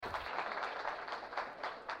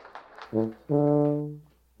Welcome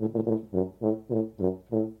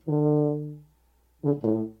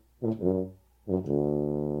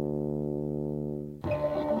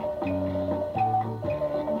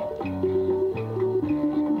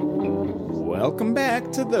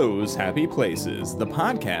back to Those Happy Places, the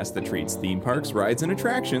podcast that treats theme parks, rides, and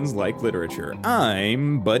attractions like literature.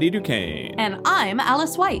 I'm Buddy Duquesne. And I'm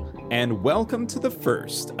Alice White. And welcome to the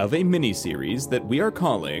first of a mini-series that we are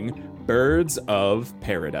calling Birds of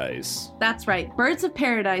Paradise. That's right. Birds of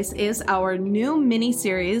Paradise is our new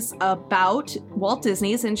mini-series about Walt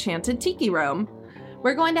Disney's Enchanted Tiki Room.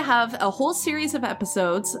 We're going to have a whole series of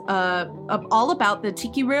episodes all about the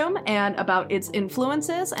Tiki Room and about its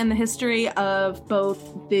influences and the history of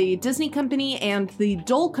both the Disney Company and the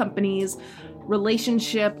Dole Company's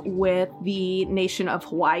relationship with the nation of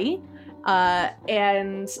Hawaii,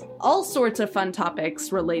 and all sorts of fun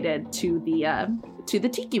topics related to the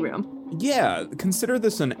Tiki Room. Yeah, consider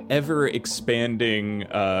this an ever-expanding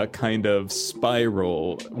kind of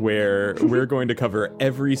spiral where we're going to cover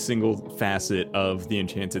every single facet of the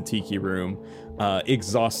Enchanted Tiki Room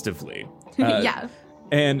exhaustively. Yeah.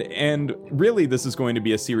 And really, this is going to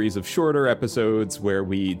be a series of shorter episodes where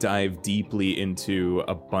we dive deeply into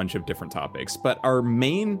a bunch of different topics. But our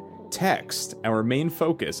main text, our main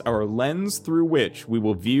focus, our lens through which we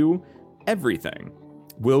will view everything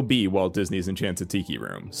will be Walt Disney's Enchanted Tiki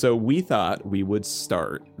Room. So we thought we would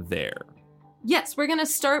start there. Yes, we're going to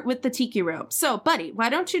start with the Tiki Room. So, Buddy, why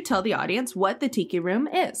don't you tell the audience what the Tiki Room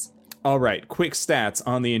is? All right, quick stats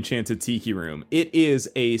on the Enchanted Tiki Room. It is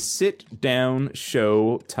a sit-down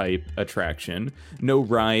show type attraction. No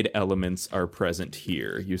ride elements are present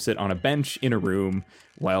here. You sit on a bench in a room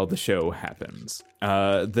while the show happens.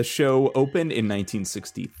 The show opened in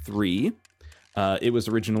 1963. It was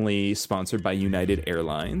originally sponsored by United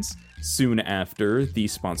Airlines. Soon after, the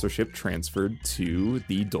sponsorship transferred to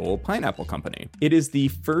the Dole Pineapple Company. It is the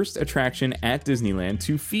first attraction at Disneyland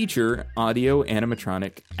to feature audio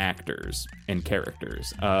animatronic actors and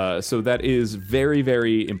characters. So that is very,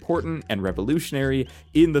 very important and revolutionary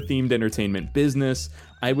in the themed entertainment business.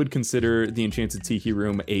 I would consider the Enchanted Tiki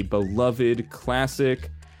Room a beloved classic,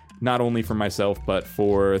 not only for myself, but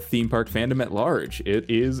for theme park fandom at large. It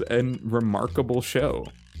is a remarkable show.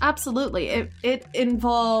 Absolutely. It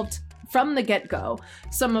involved, from the get-go,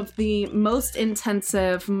 some of the most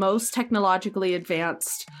intensive, most technologically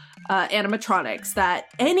advanced animatronics that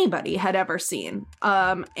anybody had ever seen.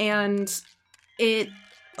 And it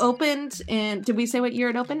opened in, did we say what year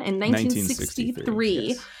it opened? In 1963.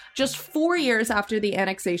 Yes. Just 4 years after the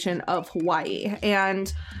annexation of Hawaii.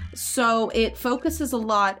 And so it focuses a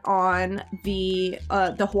lot on the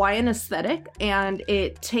Hawaiian aesthetic, and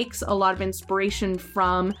it takes a lot of inspiration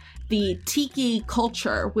from the tiki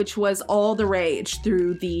culture, which was all the rage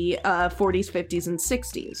through the 40s, 50s, and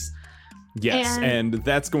 60s. Yes, and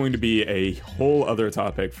that's going to be a whole other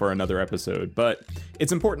topic for another episode. But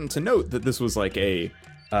it's important to note that this was like a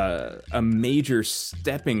major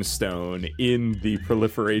stepping stone in the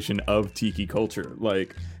proliferation of tiki culture.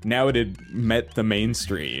 Like, now it had met the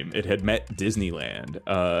mainstream. It had met Disneyland.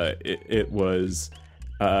 It was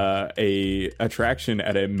a attraction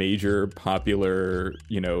at a major popular,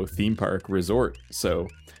 theme park resort. So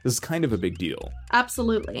this is kind of a big deal.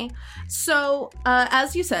 Absolutely. So,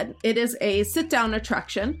 as you said, it is a sit-down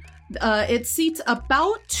attraction. It seats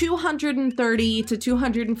about 230 to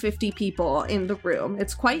 250 people in the room.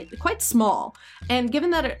 It's quite small. And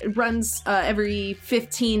given that it runs every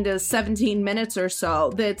 15 to 17 minutes or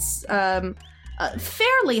so, that's a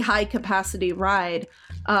fairly high capacity ride.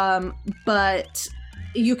 But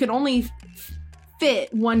you can only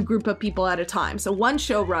fit one group of people at a time. So one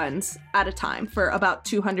show runs at a time for about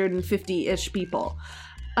 250-ish people.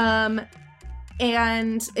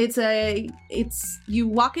 And you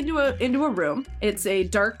walk into a room. It's a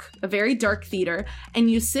very dark theater,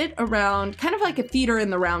 and you sit around, kind of like a theater in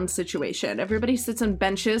the round situation. Everybody sits on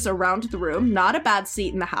benches around the room, not a bad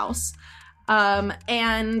seat in the house.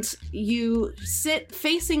 And you sit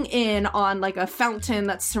facing in on like a fountain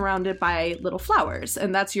that's surrounded by little flowers,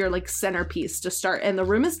 and that's your like centerpiece to start. And the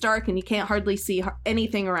room is dark, and you can't hardly see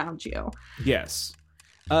anything around you. Yes.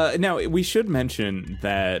 Now, we should mention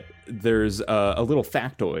that there's a little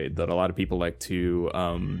factoid that a lot of people like to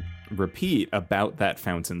repeat about that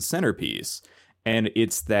fountain centerpiece. And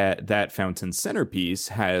it's that fountain centerpiece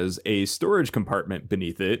has a storage compartment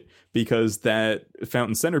beneath it, because that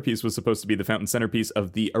fountain centerpiece was supposed to be the fountain centerpiece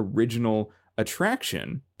of the original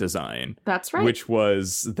attraction design. That's right. Which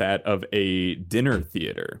was that of a dinner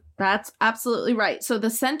theater. That's absolutely right. So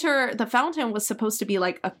the fountain was supposed to be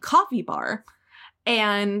like a coffee bar.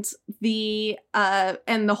 And the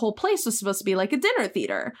whole place was supposed to be like a dinner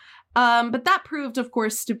theater. But that proved, of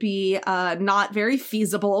course, to be not very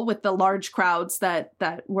feasible with the large crowds that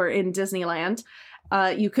were in Disneyland.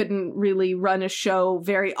 You couldn't really run a show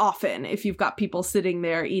very often if you've got people sitting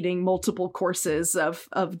there eating multiple courses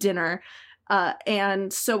of dinner.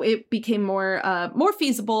 And so it became more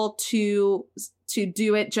feasible to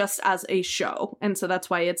do it just as a show. And so that's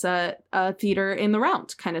why it's a theater in the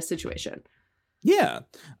round kind of situation. Yeah.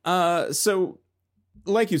 So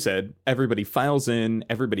like you said, everybody files in,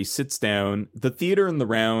 everybody sits down. The theater in the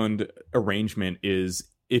round arrangement is,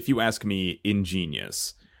 if you ask me,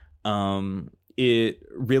 ingenious. It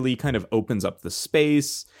really kind of opens up the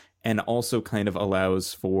space and also kind of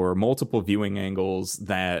allows for multiple viewing angles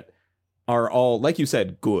that are all, like you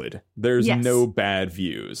said, good. There's no bad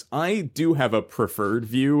views. I do have a preferred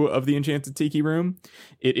view of the Enchanted Tiki Room.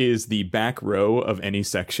 It is the back row of any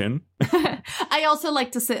section. I also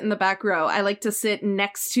like to sit in the back row. I like to sit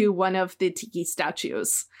next to one of the tiki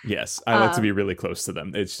statues. Yes, I like to be really close to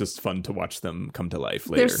them. It's just fun to watch them come to life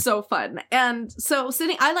later. They're so fun. And so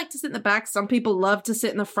I like to sit in the back. Some people love to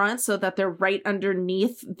sit in the front so that they're right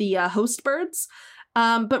underneath the host birds.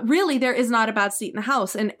 But really, there is not a bad seat in the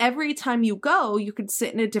house. And every time you go, you could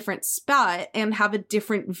sit in a different spot and have a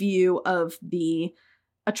different view of the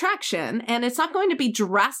attraction. And it's not going to be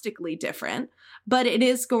drastically different, but it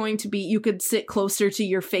is going to be, you could sit closer to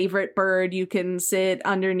your favorite bird. You can sit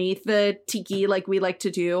underneath the tiki like we like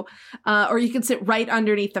to do. Or you can sit right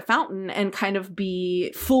underneath the fountain and kind of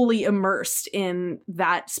be fully immersed in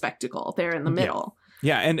that spectacle there in the middle.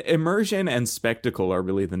 Yeah, and immersion and spectacle are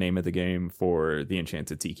really the name of the game for the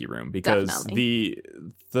Enchanted Tiki Room, because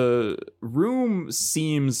the room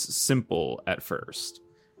seems simple at first.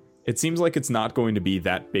 It seems like it's not going to be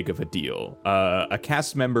that big of a deal. A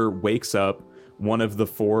cast member wakes up one of the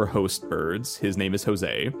 4 host birds. His name is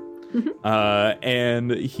Jose.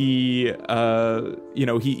 And he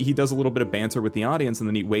does a little bit of banter with the audience, and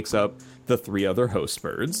then he wakes up the 3 other host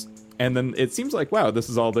birds. And then it seems like, wow, this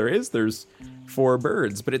is all there is. There's 4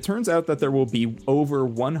 birds. But it turns out that there will be over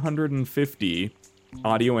 150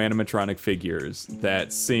 audio animatronic figures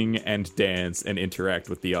that sing and dance and interact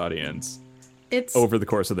with the audience. It's over the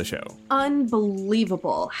course of the show.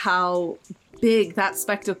 Unbelievable how big that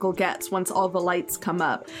spectacle gets once all the lights come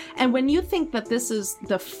up. And when you think that this is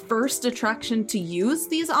the first attraction to use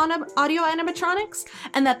these audio animatronics,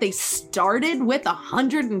 and that they started with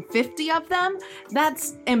 150 of them,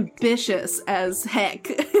 that's ambitious as heck.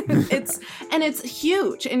 It's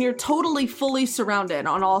huge, and you're totally fully surrounded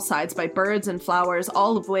on all sides by birds and flowers,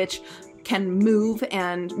 all of which can move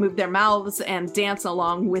their mouths and dance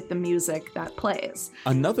along with the music that plays.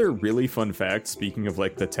 Another really fun fact, speaking of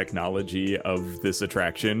like the technology of this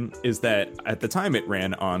attraction, is that at the time it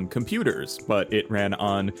ran on computers, but it ran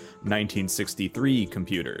on 1963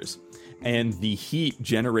 computers. And the heat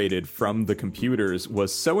generated from the computers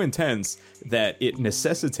was so intense that it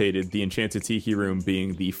necessitated the Enchanted Tiki Room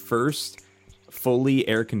being the first fully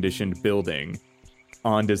air-conditioned building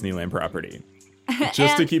on Disneyland property.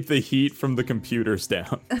 Just to keep the heat from the computers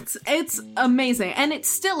down. It's amazing. And it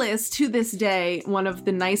still is, to this day, one of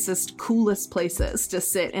the nicest, coolest places to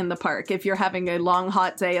sit in the park. If you're having a long,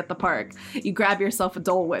 hot day at the park, you grab yourself a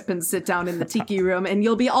Dole Whip and sit down in the Tiki Room, and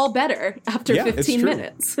you'll be all better after 15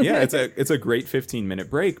 minutes. Yeah, it's a great 15-minute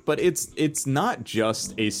break, but it's not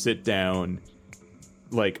just a sit-down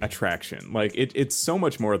like attraction. Like it's so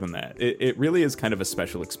much more than that. It really is kind of a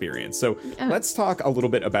special experience. So let's talk a little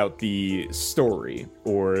bit about the story,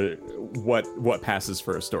 or what passes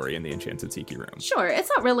for a story in the Enchanted Tiki Room. Sure, it's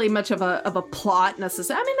not really much of a plot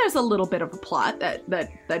necessarily. I mean, there's a little bit of a plot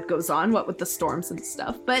that goes on, what with the storms and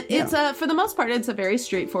stuff, but it's for the most part, it's a very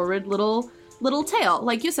straightforward little tale.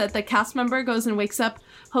 Like you said, the cast member goes and wakes up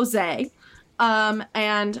Jose.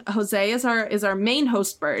 And Jose is our main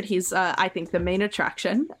host bird. He's, I think, the main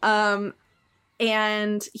attraction. And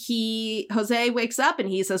Jose wakes up and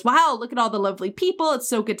he says, "Wow, look at all the lovely people. It's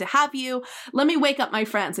so good to have you. Let me wake up my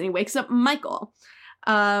friends." And he wakes up Michael.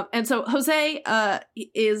 And so Jose,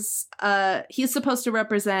 he's supposed to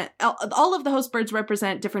represent, all of the host birds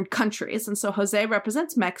represent different countries. And so Jose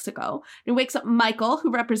represents Mexico. And he wakes up Michael,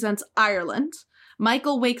 who represents Ireland.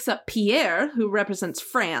 Michael wakes up Pierre, who represents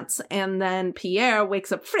France, and then Pierre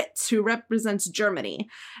wakes up Fritz, who represents Germany.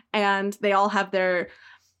 And they all have their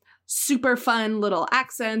super fun little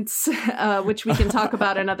accents, which we can talk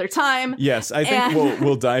about another time. Yes, I think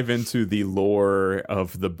we'll dive into the lore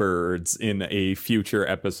of the birds in a future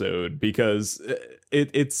episode, because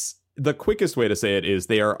it's the quickest way to say it is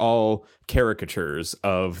they are all caricatures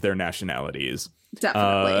of their nationalities.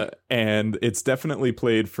 Definitely. And it's definitely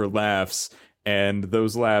played for laughs. And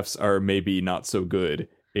those laughs are maybe not so good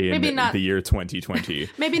in Maybe not, the year 2020.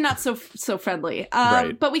 Maybe not so friendly.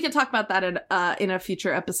 Right. But we can talk about that in a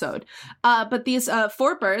future episode. But these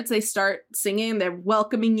 4 birds, they start singing. They're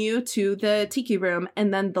welcoming you to the tiki room,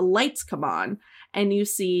 and then the lights come on, and you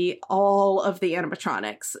see all of the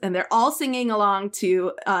animatronics, and they're all singing along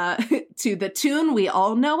to to the tune we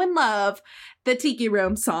all know and love, the Tiki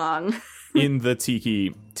Room song. In the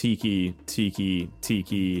tiki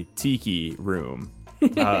room.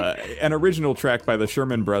 An original track by the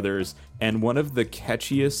Sherman Brothers, and one of the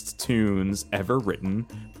catchiest tunes ever written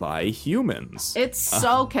by humans. It's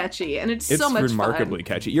so catchy, and it's so much fun. It's remarkably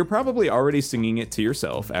catchy. You're probably already singing it to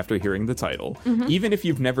yourself after hearing the title. Mm-hmm. Even if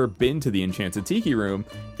you've never been to the Enchanted Tiki Room,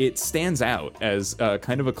 it stands out as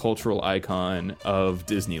kind of a cultural icon of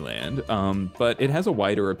Disneyland, but it has a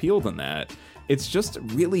wider appeal than that. It's just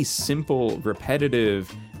really simple,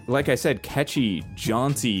 repetitive, like I said, catchy,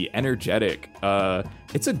 jaunty, energetic.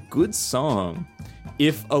 It's a good song,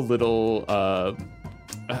 if a little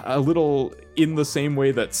in the same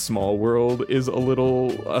way that Small World is a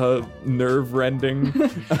little nerve-rending.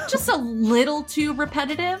 Just a little too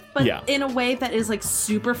repetitive, but yeah. In a way that is like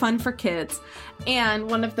super fun for kids. And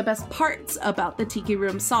one of the best parts about the Tiki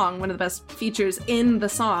Room song, one of the best features in the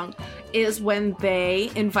song, is when they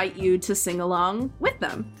invite you to sing along with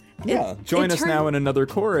them. Yeah, Join Us Now in Another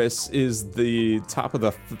Chorus is the top of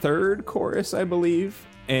the 3rd chorus, I believe,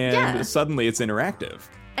 and suddenly it's interactive.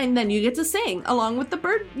 And then you get to sing along with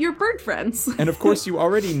your bird friends. And of course, you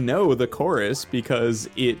already know the chorus because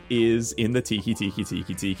it is in the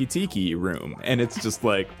Tiki room. And it's just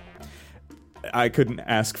like, I couldn't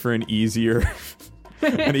ask for an easier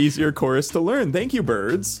chorus to learn. Thank you,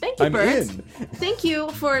 birds. Thank you, birds. In. Thank you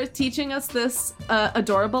for teaching us this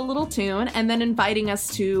adorable little tune and then inviting us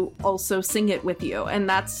to also sing it with you. And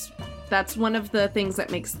that's one of the things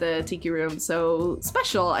that makes the Tiki Room so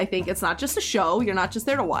special. I think it's not just a show. You're not just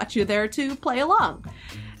there to watch. You're there to play along.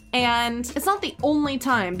 And it's not the only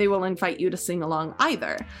time they will invite you to sing along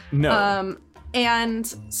either. No. And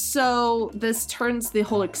so this turns the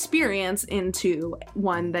whole experience into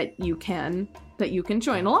one that you can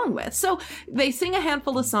join along with. So they sing a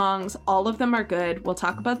handful of songs. All of them are good. We'll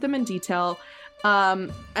talk about them in detail.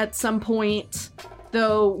 At some point,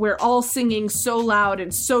 though, we're all singing so loud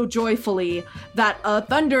and so joyfully that a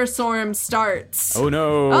thunderstorm starts. Oh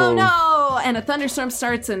no! Oh no! And a thunderstorm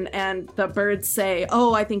starts, and the birds say,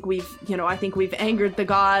 "Oh, I think we've angered the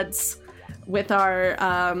gods with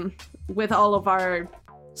our with all of our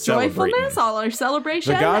joyfulness, all our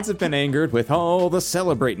celebration. The gods have been angered with all the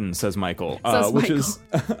celebrating," says Michael. Which is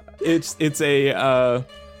it's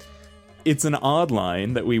an odd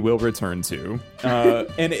line that we will return to,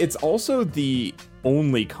 and it's also the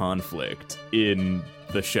only conflict in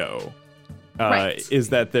the show. Right. Is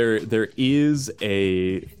that there is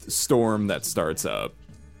a storm that starts up,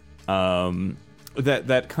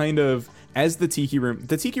 that kind of, as the Tiki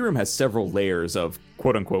Room has several layers of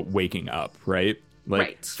quote unquote waking up, right?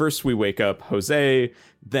 Like, First we wake up Jose,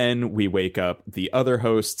 then we wake up the other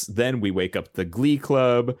hosts, then we wake up the Glee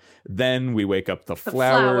Club, then we wake up the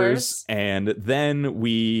flowers, and then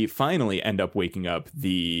we finally end up waking up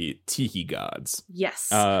the Tiki gods. Yes.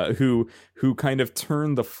 Who kind of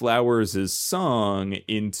turn the Flowers' song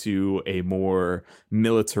into a more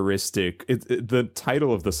militaristic. The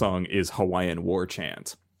title of the song is Hawaiian War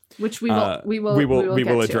Chant, which we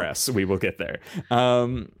will address. We will get there.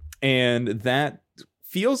 And that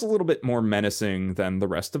feels a little bit more menacing than the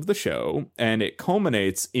rest of the show, and it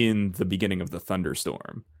culminates in the beginning of the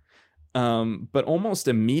thunderstorm. But almost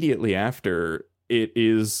immediately after, it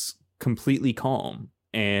is completely calm,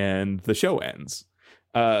 and the show ends.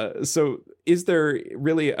 So is there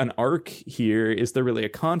really an arc here? Is there really a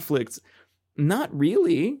conflict? Not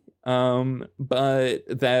really. But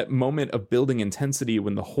that moment of building intensity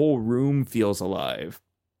when the whole room feels alive,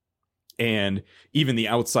 and even the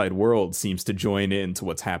outside world seems to join into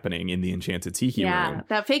what's happening in the Enchanted Tiki Room. Yeah,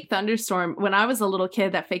 that fake thunderstorm. When I was a little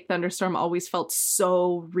kid, that fake thunderstorm always felt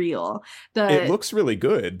so real. It looks really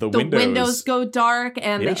good. The windows go dark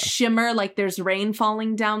and they shimmer like there's rain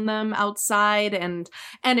falling down them outside, and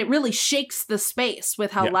it really shakes the space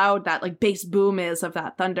with how loud that like bass boom is of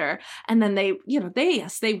that thunder. And then they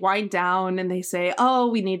wind down and they say, "Oh,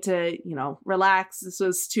 we need to, relax. This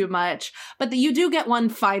was too much." But you do get one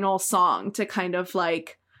final song to kind of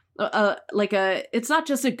it's not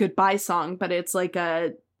just a goodbye song, but it's like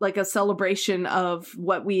a celebration of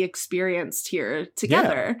what we experienced here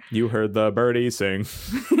together. Yeah. You heard the birdie sing.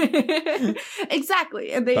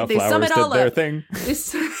 Exactly. And they sum it all up. The flowers did their thing.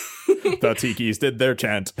 The tikis did their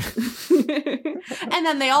chant. And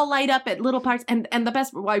then they all light up at little parts. And the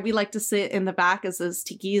best, why we like to sit in the back is those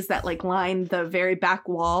tikis that like line the very back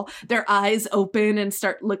wall. Their eyes open and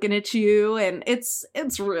start looking at you. And it's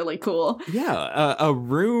really cool. Yeah, a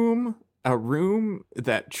room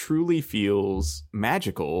that truly feels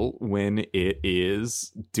magical when it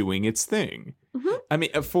is doing its thing. Mm-hmm. I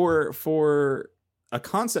mean, for a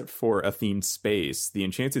concept for a themed space, the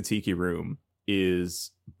Enchanted Tiki Room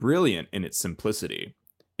is brilliant in its simplicity.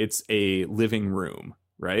 It's a living room,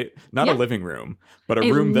 right? Not a living room, but a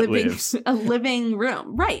room that lives. A living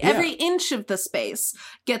room, right. Yeah. Every inch of the space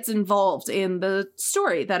gets involved in the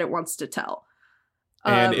story that it wants to tell.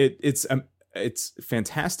 And it's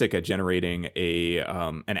fantastic at generating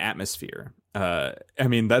an atmosphere. I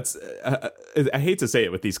mean, that's I hate to say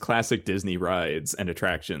it, with these classic Disney rides and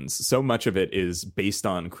attractions, so much of it is based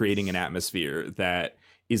on creating an atmosphere that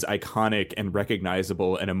is iconic and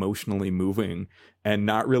recognizable and emotionally moving, and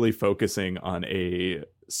not really focusing on a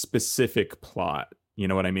specific plot. You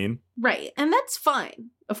know what I mean? Right. And that's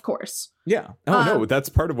fine, of course. Yeah. Oh, no, that's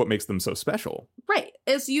part of what makes them so special. Right.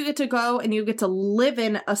 Is you get to go and you get to live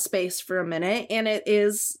in a space for a minute. And it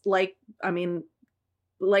is like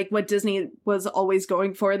what Disney was always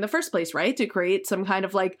going for in the first place, right? To create some kind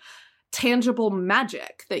of like tangible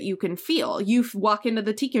magic that you can feel. You walk into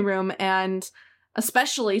the Tiki Room, and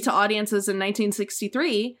especially to audiences in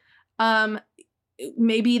 1963,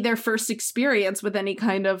 maybe their first experience with any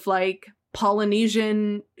kind of like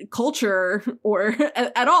Polynesian culture or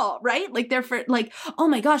at all, right? Like they're like, oh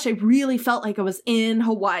my gosh, I really felt like I was in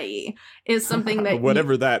Hawaii is something that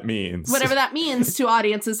whatever that means to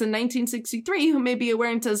audiences in 1963 who maybe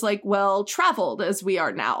weren't as like well traveled as we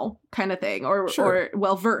are now, kind of thing, or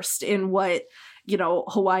well versed in what, you know,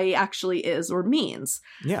 Hawaii actually is or means.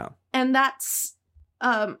 Yeah. And that's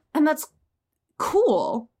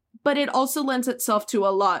cool, but it also lends itself to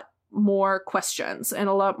a lot more questions and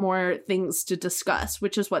a lot more things to discuss,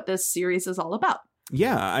 which is what this series is all about.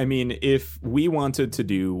 Yeah, I mean, if we wanted to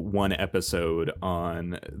do one episode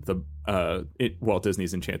on the Walt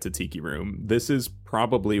Disney's Enchanted Tiki Room, this is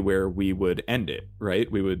probably where we would end it, right?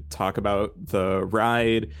 We would talk about the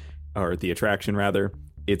ride, or the attraction rather,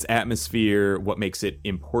 its atmosphere, what makes it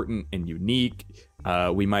important and unique.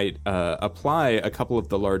 We might apply a couple of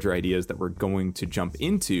the larger ideas that we're going to jump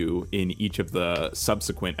into in each of the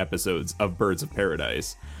subsequent episodes of Birds of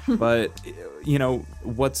Paradise. But, you know,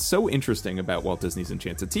 what's so interesting about Walt Disney's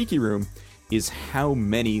Enchanted Tiki Room is how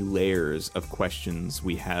many layers of questions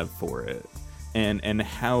we have for it, and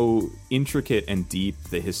how intricate and deep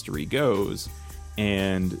the history goes.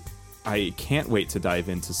 And I can't wait to dive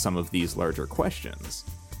into some of these larger questions.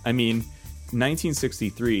 I mean,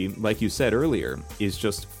 1963, like you said earlier, is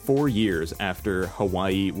just 4 years after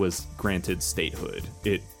Hawaii was granted statehood.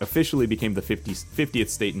 It officially became the 50th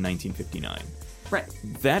state in 1959. Right.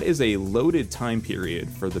 That is a loaded time period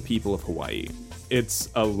for the people of Hawaii. It's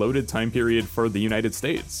a loaded time period for the United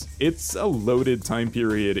States. It's a loaded time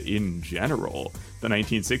period in general. The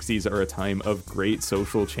 1960s are a time of great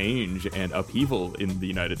social change and upheaval in the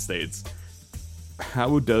United States.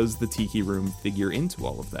 How does the Tiki Room figure into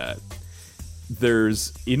all of that?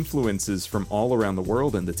 There's influences from all around the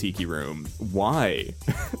world in the Tiki Room. Why?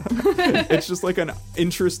 It's just like an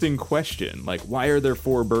interesting question. Like, why are there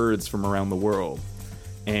 4 birds from around the world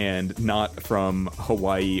and not from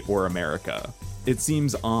Hawaii or America? It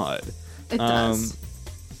seems odd. It does.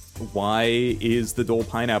 Why is the Dole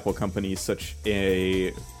Pineapple Company such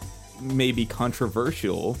a maybe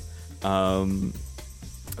controversial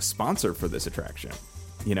sponsor for this attraction?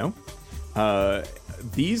 You know?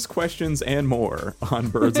 These questions and more on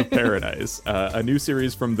Birds of Paradise, a new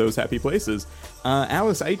series from Those Happy Places.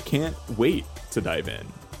 Alice, I can't wait to dive in.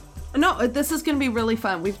 No, this is going to be really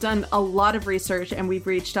fun. We've done a lot of research and we've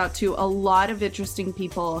reached out to a lot of interesting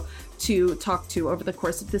people to talk to over the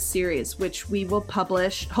course of this series, which we will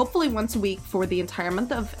publish hopefully once a week for the entire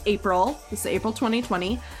month of April. This is April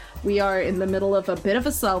 2020. We are in the middle of a bit of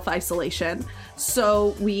a self-isolation,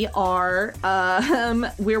 so we are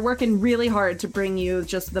we're working really hard to bring you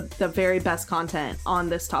just the very best content on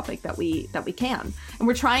this topic that we can. And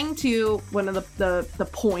we're trying to, one of the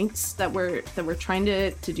points that we're trying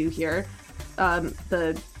to do here,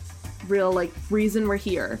 the real like reason we're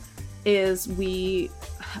here is we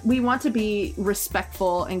want to be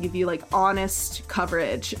respectful and give you like honest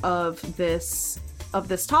coverage of this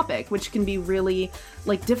topic, which can be really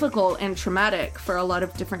like difficult and traumatic for a lot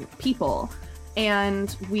of different people.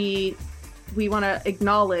 And we want to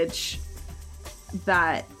acknowledge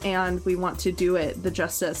that, and we want to do it the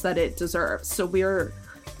justice that it deserves. So we're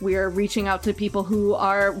reaching out to people who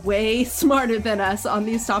are way smarter than us on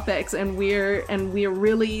these topics, and we're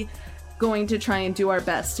really going to try and do our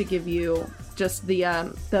best to give you just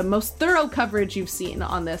the most thorough coverage you've seen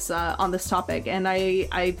on this topic, and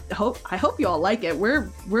I hope you all like it.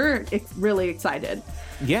 We're really excited.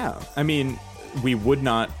 Yeah, I mean, we would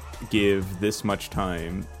not give this much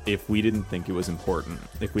time if we didn't think it was important,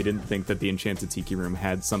 if we didn't think that the Enchanted Tiki Room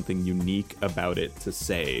had something unique about it to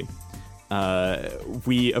say.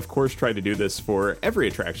 We, of course, try to do this for every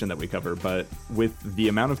attraction that we cover, but with the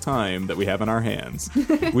amount of time that we have on our hands,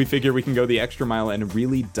 we figure we can go the extra mile and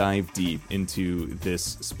really dive deep into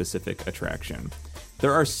this specific attraction.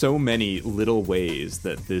 There are so many little ways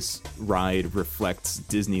that this ride reflects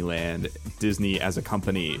Disneyland, Disney as a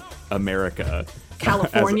company, America,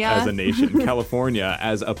 California as a nation, California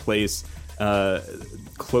as a place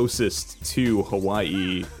closest to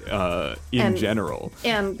Hawaii in general,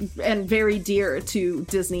 and very dear to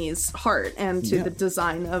Disney's heart and to the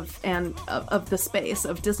design of the space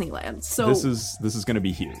of Disneyland. So this is going to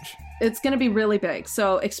be huge. It's going to be really big.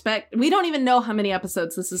 So we don't even know how many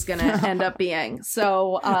episodes this is going to end up being.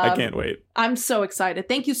 So I can't wait. I'm so excited.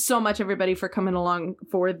 Thank you so much, everybody, for coming along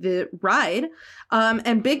for the ride.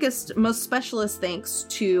 And biggest, most specialist thanks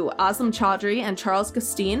to Aslam Chaudhry and Charles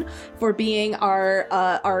Gustine for being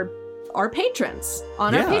our patrons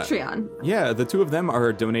on our Patreon. Yeah, the two of them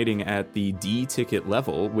are donating at the D ticket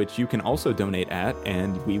level, which you can also donate at,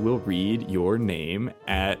 and we will read your name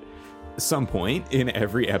at some point in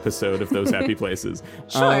every episode of Those Happy Places.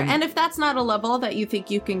 Sure, and if that's not a level that you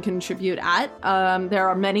think you can contribute at, there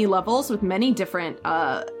are many levels with many different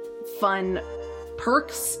fun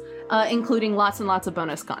perks, including lots and lots of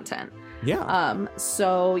bonus content. Yeah.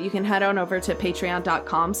 So you can head on over to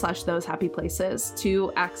patreon.com/thosehappyplaces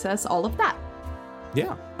to access all of that.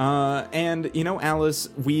 Yeah. And, Alice,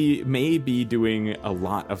 we may be doing a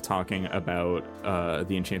lot of talking about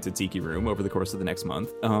the Enchanted Tiki Room over the course of the next month.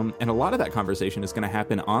 And a lot of that conversation is going to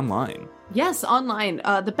happen online. Yes, online.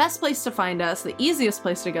 The best place to find us, the easiest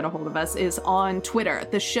place to get a hold of us is on Twitter.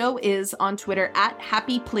 The show is on Twitter at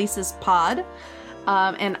Happy Places Pod.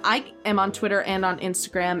 And I am on Twitter and on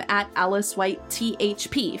Instagram at Alice White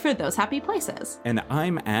THP for Those Happy Places. And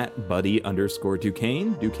I'm at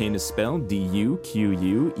Buddy_Duquesne. Duquesne is spelled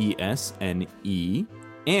DUQUESNE.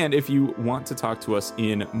 And if you want to talk to us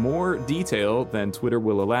in more detail than Twitter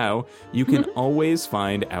will allow, you can always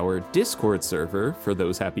find our Discord server for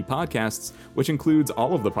Those Happy Podcasts, which includes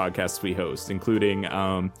all of the podcasts we host, including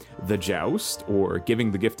The Joust, or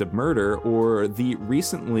Giving the Gift of Murder, or the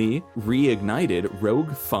recently reignited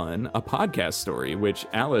Rogue Fun, a podcast story, which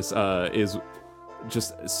Alice is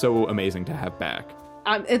just so amazing to have back.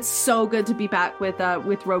 It's so good to be back with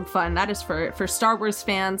Rogue Fun. That is for Star Wars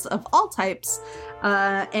fans of all types.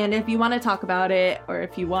 And if you want to talk about it, or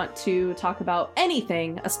if you want to talk about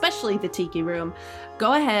anything, especially the Tiki Room,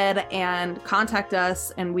 go ahead and contact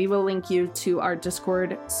us, and we will link you to our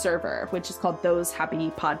Discord server, which is called Those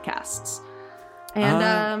Happy Podcasts.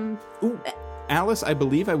 And Alice, I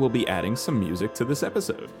believe I will be adding some music to this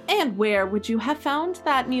episode. And where would you have found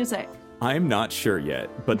that music? I'm not sure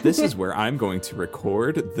yet, but this is where I'm going to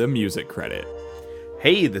record the music credit.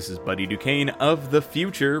 Hey, this is Buddy Duquesne of the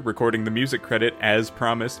future, recording the music credit as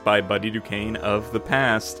promised by Buddy Duquesne of the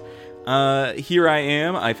past. Here I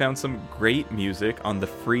am. I found some great music on the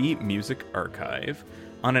Free Music Archive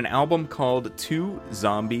on an album called Two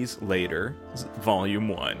Zombies Later, Volume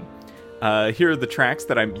 1. Here are the tracks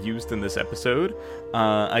that I used in this episode.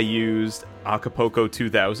 I used Acapulco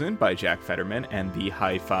 2000 by Jack Fetterman and the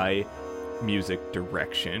Hi-Fi Music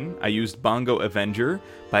Direction. I used Bongo Avenger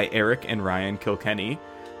by Eric and Ryan Kilkenny.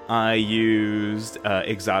 I used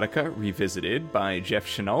Exotica Revisited by Jeff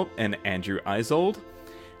Chenault and Andrew Isold.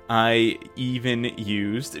 I even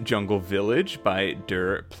used Jungle Village by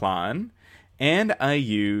Der Plan. And I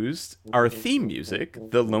used our theme music,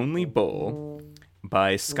 The Lonely Bull,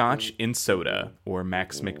 by Scotch in Soda, or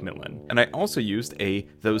Max McMillan. And I also used a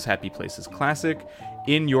Those Happy Places classic,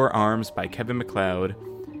 In Your Arms by Kevin MacLeod.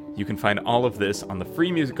 You can find all of this on the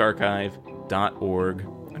freemusicarchive.org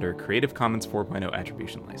under Creative Commons 4.0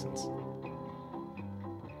 Attribution License.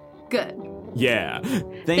 Good. Yeah.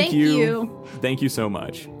 Thank you. Thank you so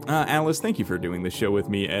much. Alice, thank you for doing this show with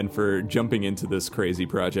me and for jumping into this crazy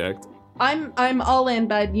project. I'm all in,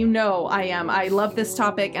 bud. You know I am. I love this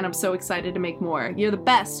topic, and I'm so excited to make more. You're the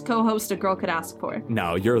best co-host a girl could ask for.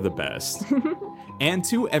 No, you're the best. And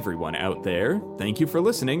to everyone out there, thank you for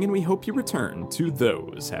listening, and we hope you return to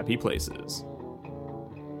Those Happy Places.